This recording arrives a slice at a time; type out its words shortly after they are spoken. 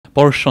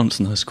Boris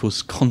Johnson has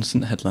caused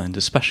constant headlines,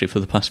 especially for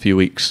the past few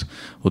weeks,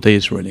 or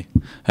days really,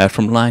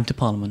 from lying to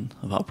Parliament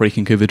about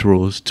breaking COVID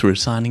rules, to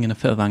resigning in a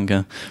fit of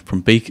anger,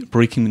 from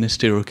breaking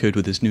ministerial code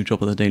with his new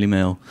job at the Daily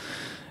Mail.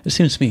 It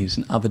seems to me he's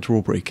an avid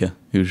rule breaker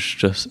who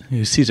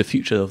sees a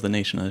future of the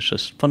nation as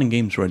just fun and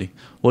games really.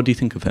 What do you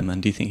think of him,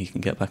 and do you think he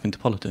can get back into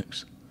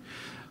politics?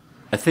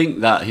 I think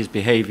that his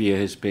behaviour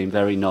has been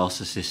very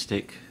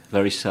narcissistic,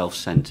 very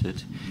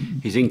self-centred.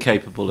 He's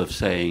incapable of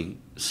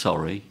saying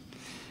sorry,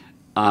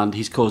 and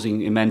he's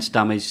causing immense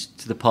damage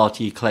to the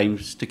party he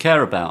claims to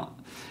care about.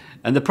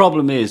 And the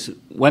problem is,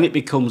 when it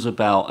becomes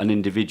about an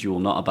individual,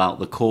 not about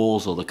the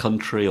cause or the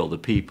country or the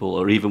people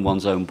or even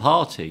one's own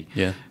party,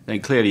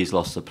 then clearly he's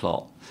lost the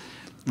plot.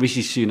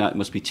 Rishi Sunak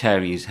must be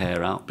tearing his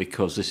hair out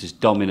because this is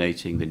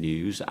dominating the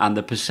news, and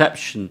the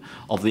perception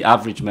of the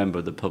average member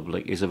of the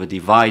public is of a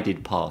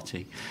divided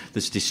party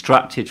that's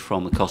distracted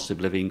from the cost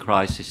of living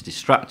crisis,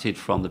 distracted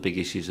from the big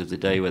issues of the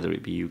day, whether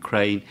it be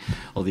Ukraine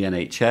or the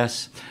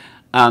NHS.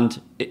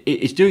 And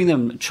it's doing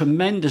them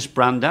tremendous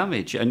brand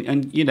damage.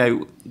 And you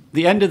know,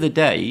 the end of the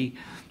day,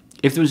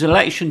 if there was an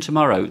election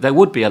tomorrow, there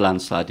would be a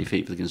landslide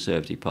defeat for the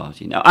Conservative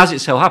Party. Now, as it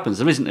so happens,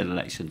 there isn't an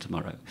election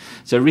tomorrow.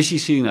 So Rishi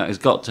Sunak has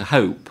got to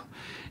hope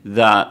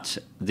that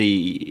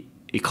the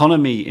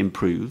economy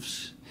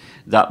improves,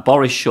 that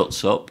Boris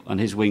shuts up and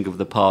his wing of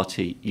the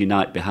party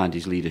unite behind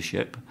his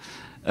leadership,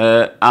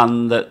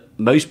 and that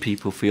most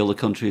people feel the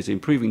country is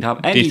improving to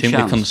have any chance. Do you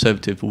think the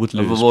Conservative would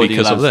lose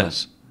because of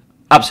this?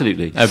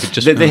 Absolutely.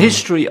 The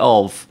history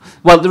of...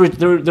 Well,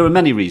 there are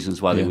many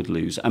reasons why they would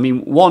lose. I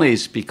mean, one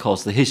is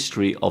because the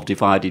history of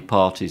divided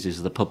parties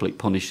is the public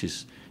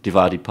punishes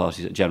divided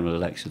parties at general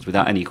elections,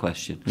 without any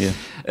question.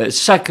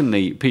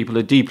 Secondly, people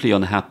are deeply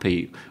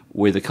unhappy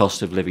with the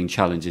cost of living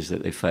challenges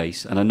that they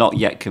face and are not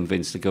yet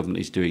convinced the government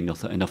is doing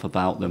enough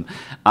about them,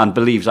 and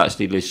believes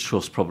actually Liz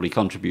Truss probably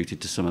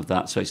contributed to some of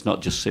that, so it's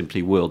not just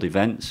simply world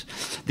events.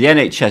 The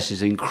NHS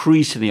is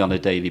increasingly on a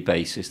daily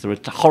basis. There are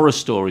horror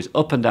stories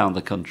up and down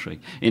the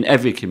country in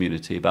every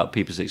community about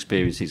people's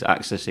experiences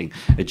accessing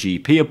a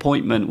GP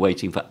appointment,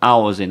 waiting for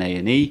hours in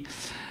A&E.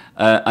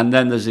 And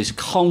then there's this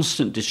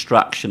constant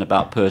distraction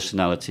about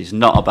personalities,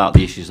 not about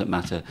the issues that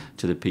matter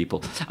to the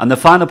people. And the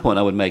final point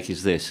I would make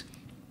is this.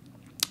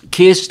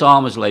 Keir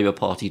Starmer's Labour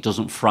Party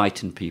doesn't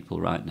frighten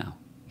people right now.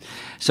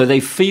 So they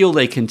feel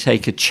they can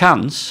take a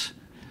chance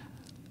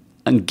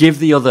and give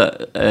the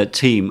other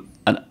team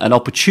an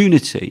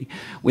opportunity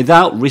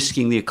without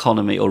risking the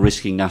economy or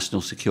risking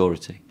national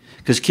security.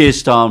 Because Keir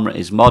Starmer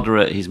is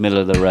moderate, he's middle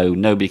of the road,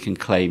 nobody can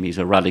claim he's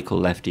a radical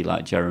lefty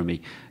like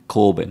Jeremy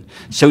Corbyn.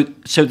 So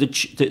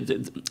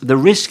the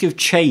risk of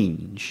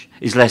change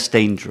is less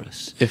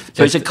dangerous. If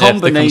it's a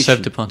combination. If the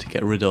Conservative Party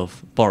get rid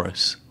of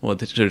Boris,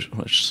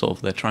 which sort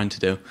of they're trying to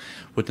do,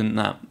 wouldn't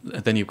that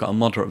then you've got a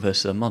moderate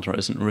versus a moderate?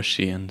 Isn't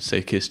Rishi and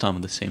say Keir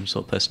Starmer the same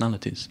sort of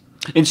personalities?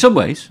 In some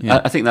ways,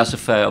 I think that's a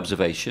fair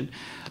observation.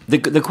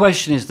 The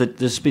question is that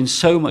there's been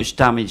so much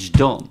damage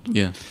done.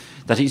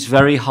 That it's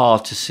very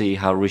hard to see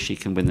how Rishi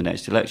can win the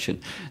next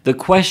election. The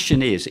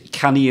question is,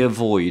 can he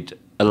avoid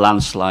a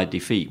landslide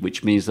defeat,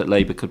 which means that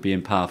Labour could be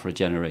in power for a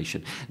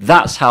generation?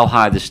 That's how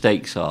high the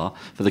stakes are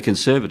for the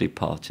Conservative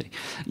Party.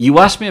 You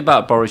asked me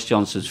about Boris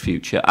Johnson's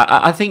future.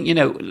 I think, you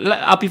know,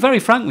 I'll be very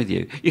frank with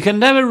you. You can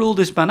never rule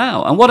this man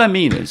out. And what I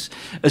mean is,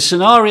 a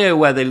scenario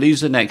where they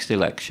lose the next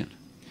election,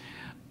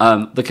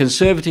 the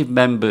Conservative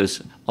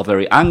members are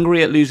very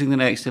angry at losing the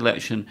next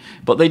election,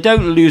 but they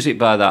don't lose it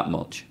by that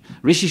much.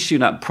 Rishi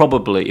Sunak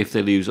probably, if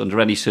they lose, under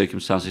any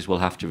circumstances, will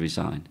have to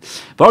resign.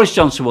 Boris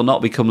Johnson will not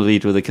become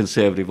leader of the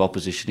Conservative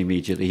opposition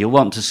immediately. He'll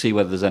want to see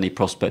whether there's any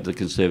prospect of the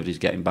Conservatives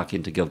getting back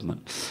into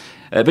government.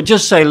 But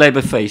just say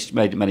Labour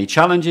made many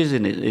challenges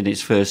in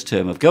its first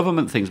term of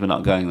government. Things were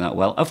not going that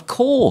well. Of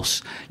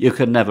course, you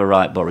can never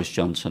write Boris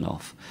Johnson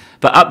off.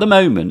 But at the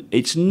moment,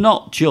 it's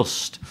not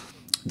just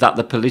that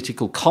the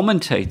political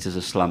commentators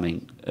are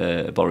slamming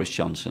Boris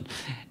Johnson.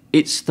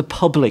 It's the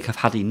public have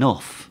had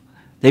enough.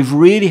 They've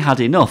really had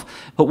enough.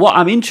 But what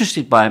I'm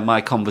interested by in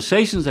my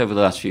conversations over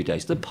the last few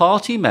days, the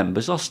party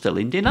members are still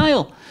in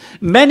denial.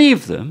 Many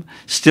of them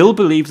still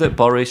believe that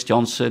Boris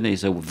Johnson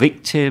is a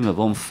victim of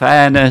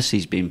unfairness,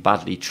 he's been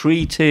badly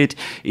treated,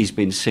 he's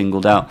been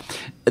singled out.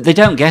 They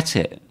don't get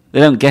it.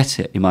 They don't get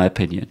it, in my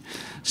opinion.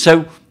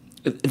 So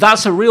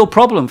that's a real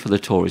problem for the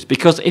Tories,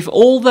 because if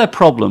all their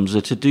problems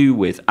are to do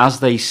with, as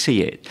they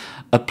see it,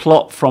 a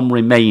plot from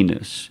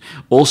Remainers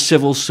or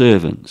civil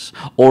servants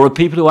or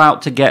people who are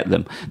out to get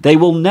them, they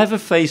will never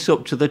face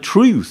up to the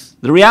truth,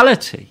 the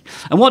reality.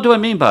 And what do I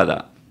mean by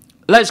that?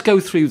 Let's go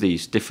through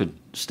these different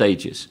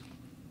stages.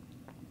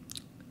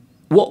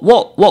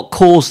 What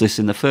caused this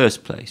in the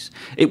first place?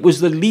 It was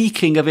the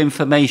leaking of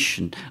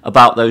information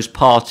about those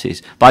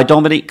parties by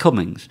Dominic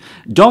Cummings.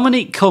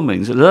 Dominic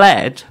Cummings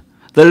led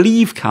the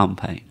Leave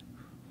campaign.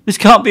 This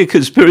can't be a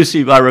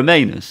conspiracy by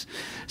Remainers.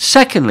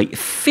 Secondly,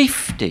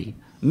 50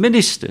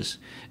 ministers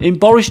in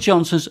Boris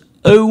Johnson's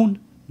own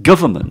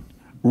government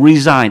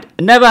resigned.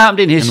 It never happened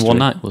in history. In one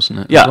night, wasn't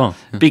it? Yeah, as well?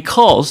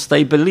 Because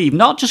they believed,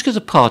 not just because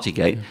of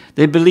Partygate,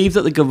 they believed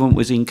that the government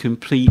was in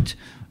complete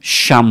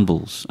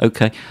Shambles.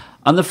 Okay.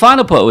 And the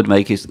final point I would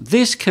make is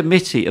this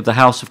committee of the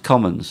House of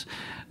Commons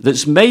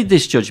that's made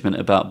this judgment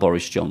about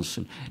Boris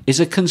Johnson is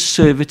a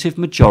Conservative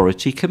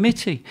majority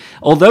committee.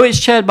 Although it's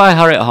chaired by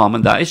Harriet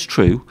Harman, that is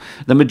true,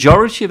 the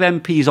majority of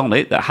MPs on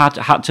it that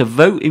had to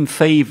vote in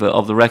favour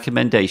of the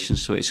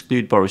recommendations to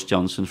exclude Boris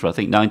Johnson for, I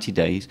think, 90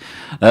 days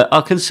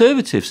are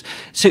Conservatives.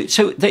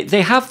 So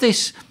they have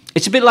this...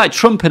 It's a bit like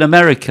Trump in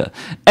America.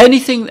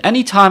 Anytime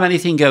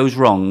anything goes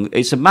wrong,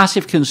 it's a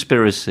massive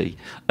conspiracy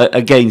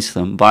against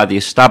them by the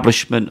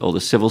establishment or the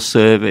civil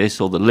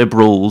service or the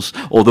liberals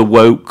or the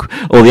woke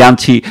or the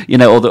anti,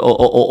 or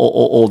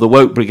the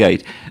woke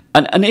brigade.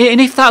 And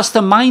if that's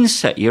the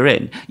mindset you're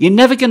in, you're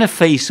never going to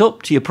face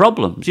up to your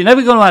problems. You're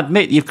never going to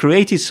admit you've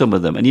created some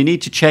of them and you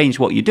need to change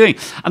what you're doing.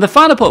 And the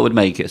final point I would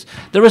make is,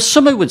 there are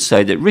some who would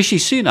say that Rishi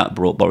Sunak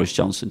brought Boris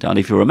Johnson down.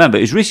 If you remember,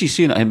 it was Rishi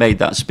Sunak who made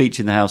that speech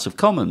in the House of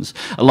Commons,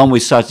 along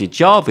with Sajid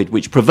Javid,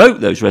 which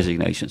provoked those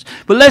resignations.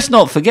 But let's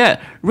not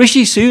forget,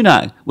 Rishi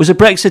Sunak was a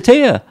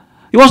Brexiteer.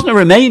 He wasn't a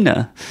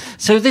Remainer.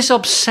 So this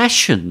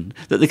obsession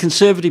that the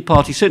Conservative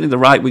Party, certainly the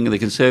right wing of the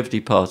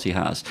Conservative Party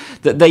has,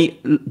 that they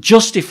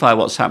justify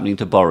what's happening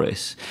to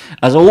Boris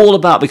as all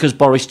about because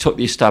Boris took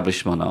the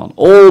establishment on,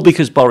 all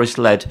because Boris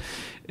led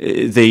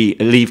the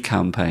Leave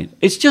campaign.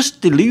 It's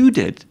just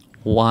deluded.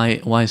 Why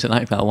is it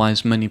like that? Why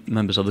is many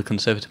members of the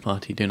Conservative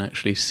Party don't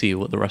actually see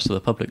what the rest of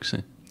the public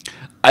see?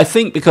 I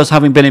think because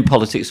having been in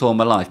politics all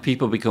my life,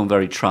 people become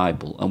very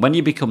tribal. And when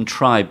you become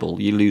tribal,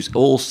 you lose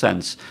all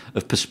sense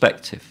of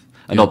perspective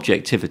and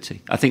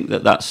objectivity. I think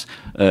that's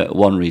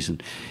one reason.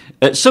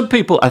 Some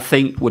people, I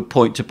think, would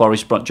point to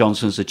Boris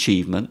Johnson's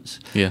achievements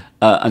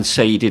and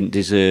say he didn't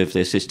deserve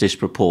this, it's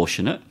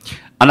disproportionate.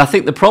 And I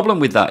think the problem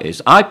with that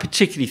is, I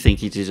particularly think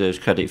he deserves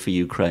credit for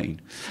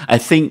Ukraine. I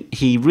think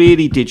he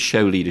really did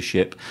show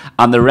leadership,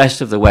 and the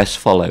rest of the West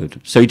followed.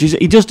 So he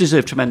does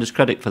deserve tremendous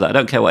credit for that. I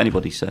don't care what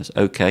anybody says,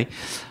 okay?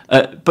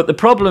 But the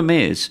problem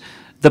is,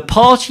 the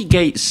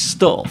Partygate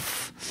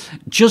stuff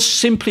just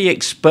simply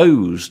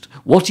exposed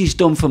what he's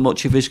done for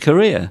much of his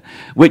career,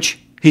 which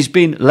he's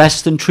been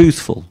less than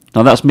truthful.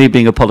 Now, that's me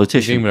being a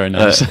politician. Very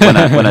nice.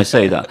 when I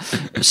say that.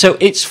 So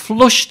it's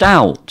flushed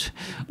out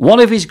one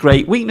of his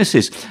great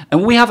weaknesses.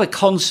 And we have a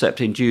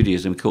concept in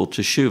Judaism called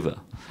teshuvah,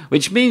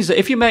 which means that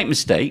if you make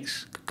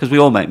mistakes, because we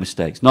all make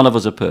mistakes, none of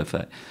us are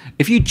perfect,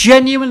 if you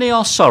genuinely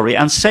are sorry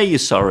and say you're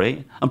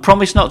sorry and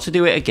promise not to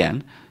do it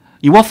again,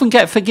 you often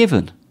get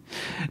forgiven.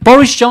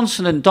 Boris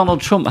Johnson and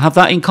Donald Trump have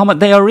that in common.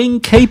 They are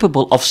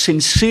incapable of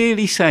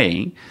sincerely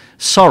saying,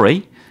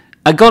 sorry,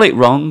 I got it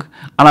wrong,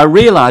 and I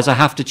realise I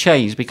have to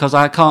change because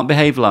I can't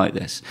behave like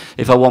this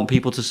if I want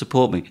people to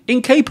support me.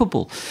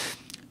 Incapable.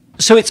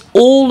 So it's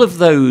all of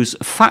those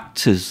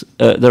factors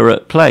that are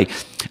at play.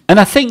 And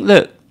I think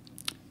that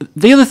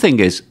the other thing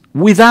is,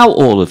 without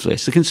all of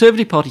this, the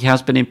Conservative Party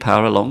has been in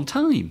power a long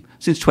time,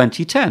 since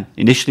 2010,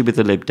 initially with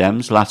the Lib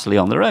Dems, latterly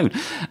on their own.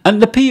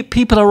 And the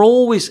people are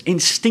always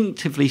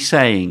instinctively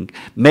saying,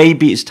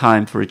 maybe it's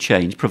time for a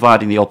change,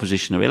 providing the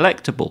opposition are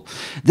electable.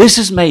 This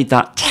has made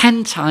that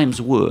 10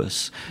 times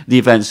worse, the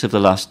events of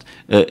the last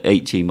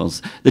 18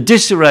 months. The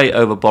disarray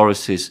over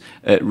Boris's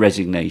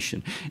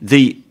resignation,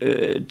 the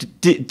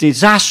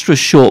disastrous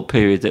short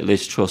period that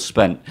Liz Truss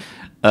spent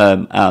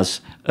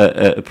as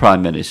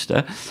Prime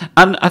Minister.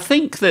 And I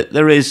think that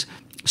there is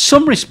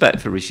some respect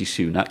for Rishi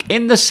Sunak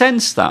in the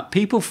sense that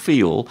people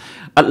feel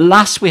at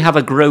last we have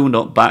a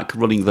grown-up back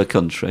running the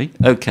country,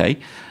 okay,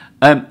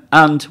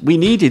 and we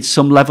needed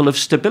some level of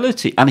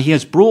stability, and he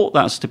has brought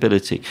that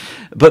stability.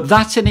 But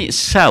that in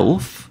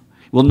itself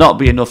will not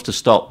be enough to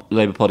stop the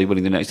Labour Party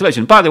winning the next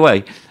election. By the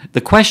way,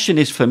 the question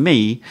is for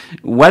me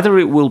whether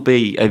it will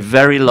be a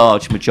very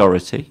large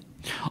majority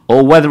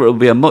or whether it will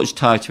be a much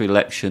tighter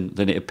election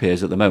than it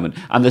appears at the moment.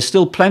 And there's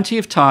still plenty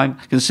of time.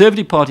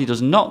 Conservative Party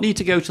does not need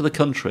to go to the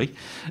country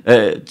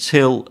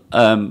till,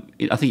 I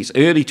think it's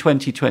early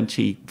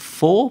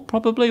 2024,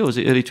 probably, or is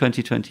it early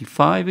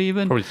 2025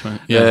 even? Probably,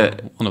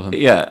 one of them.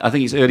 Yeah, I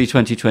think it's early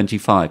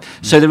 2025.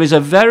 So there is a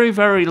very,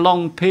 very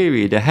long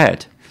period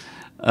ahead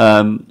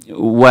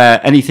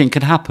where anything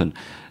can happen.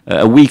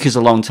 A week is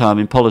a long time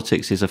in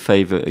politics is a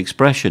favourite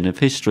expression of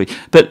history.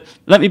 But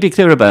let me be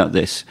clear about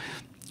this.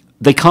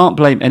 They can't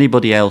blame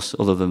anybody else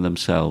other than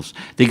themselves.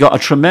 They got a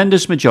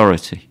tremendous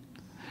majority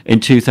in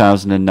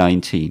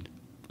 2019.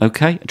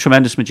 Okay? A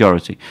tremendous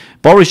majority.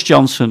 Boris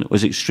Johnson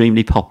was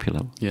extremely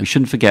popular. Yeah. We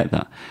shouldn't forget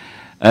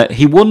that.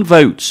 He won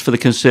votes for the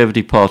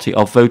Conservative Party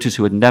of voters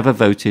who had never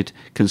voted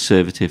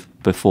Conservative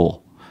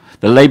before.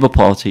 The Labour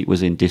Party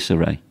was in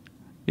disarray.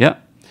 Yeah?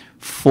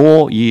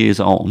 4 years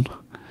on,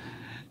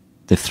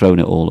 they've thrown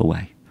it all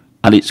away.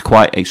 And it's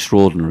quite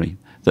extraordinary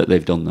that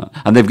they've done that.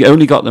 And they've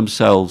only got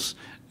themselves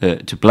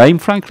to blame,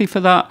 frankly, for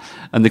that.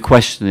 And the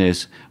question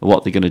is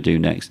what they're going to do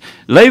next.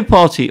 The Labour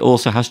Party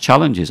also has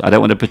challenges. I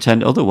don't want to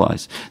pretend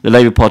otherwise. The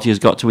Labour Party has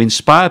got to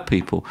inspire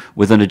people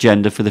with an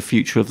agenda for the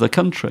future of the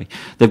country.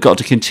 They've got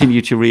to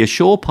continue to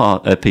reassure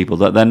people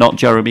that they're not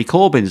Jeremy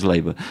Corbyn's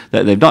Labour,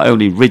 that they've not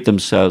only rid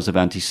themselves of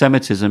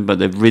anti-Semitism, but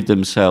they've rid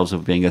themselves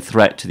of being a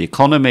threat to the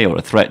economy or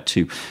a threat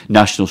to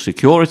national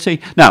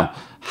security. Now,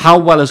 How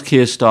well has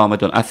Keir Starmer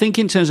done? I think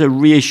in terms of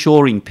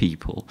reassuring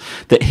people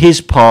that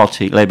his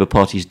party, Labour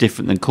Party, is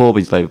different than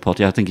Corbyn's Labour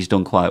Party, I think he's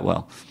done quite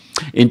well.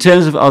 In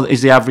terms of,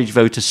 is the average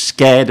voter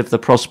scared of the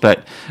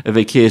prospect of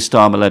a Keir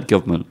Starmer-led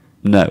government?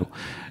 No.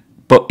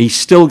 But he's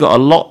still got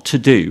a lot to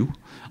do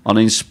on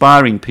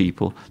inspiring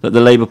people that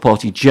the Labour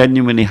Party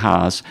genuinely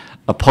has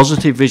a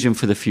positive vision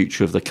for the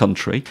future of the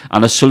country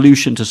and a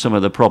solution to some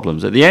of the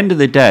problems. At the end of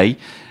the day,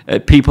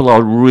 people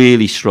are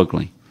really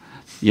struggling,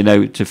 you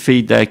know, to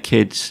feed their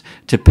kids,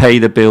 to pay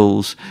the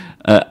bills,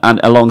 and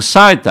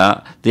alongside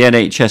that, the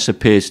NHS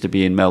appears to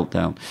be in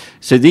meltdown.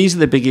 So these are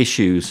the big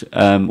issues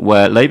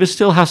where Labour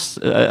still has,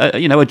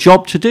 a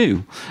job to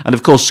do. And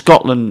of course,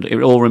 Scotland,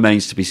 it all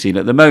remains to be seen.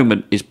 At the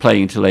moment, is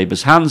playing into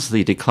Labour's hands,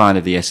 the decline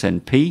of the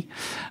SNP.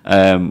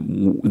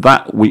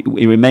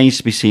 It remains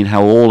to be seen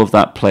how all of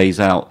that plays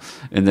out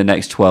in the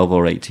next 12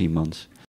 or 18 months.